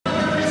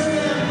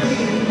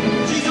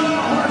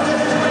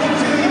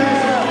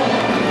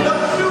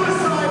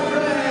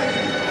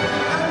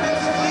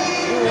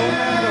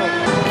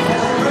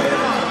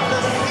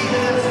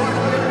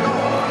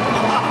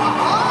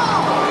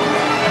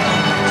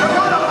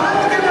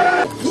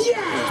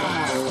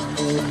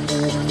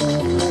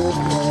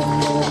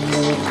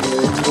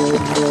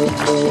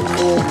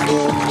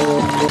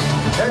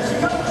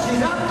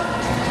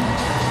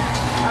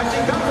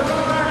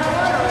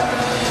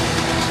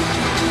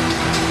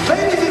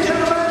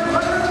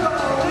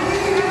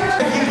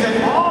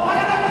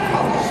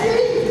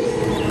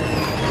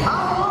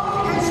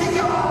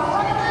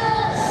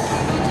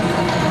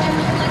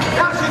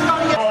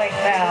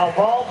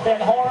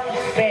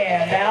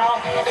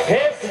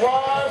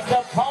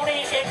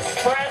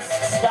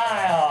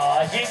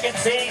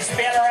See,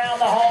 spin around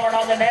the horn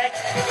on the neck.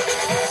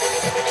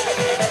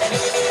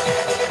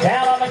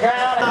 Down on the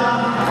ground.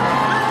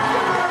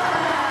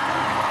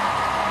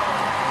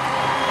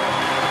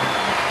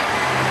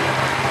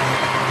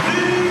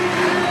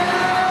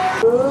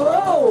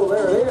 Oh,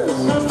 there it is.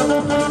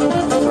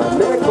 A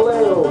neck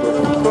layover.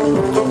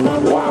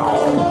 Wow.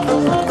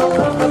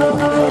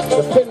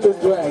 The fender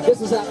drag. This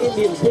is how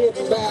Indians did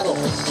in battle.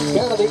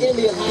 Kind of the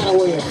Indian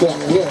hideaway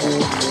effect. Yeah.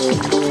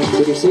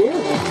 Did you see it?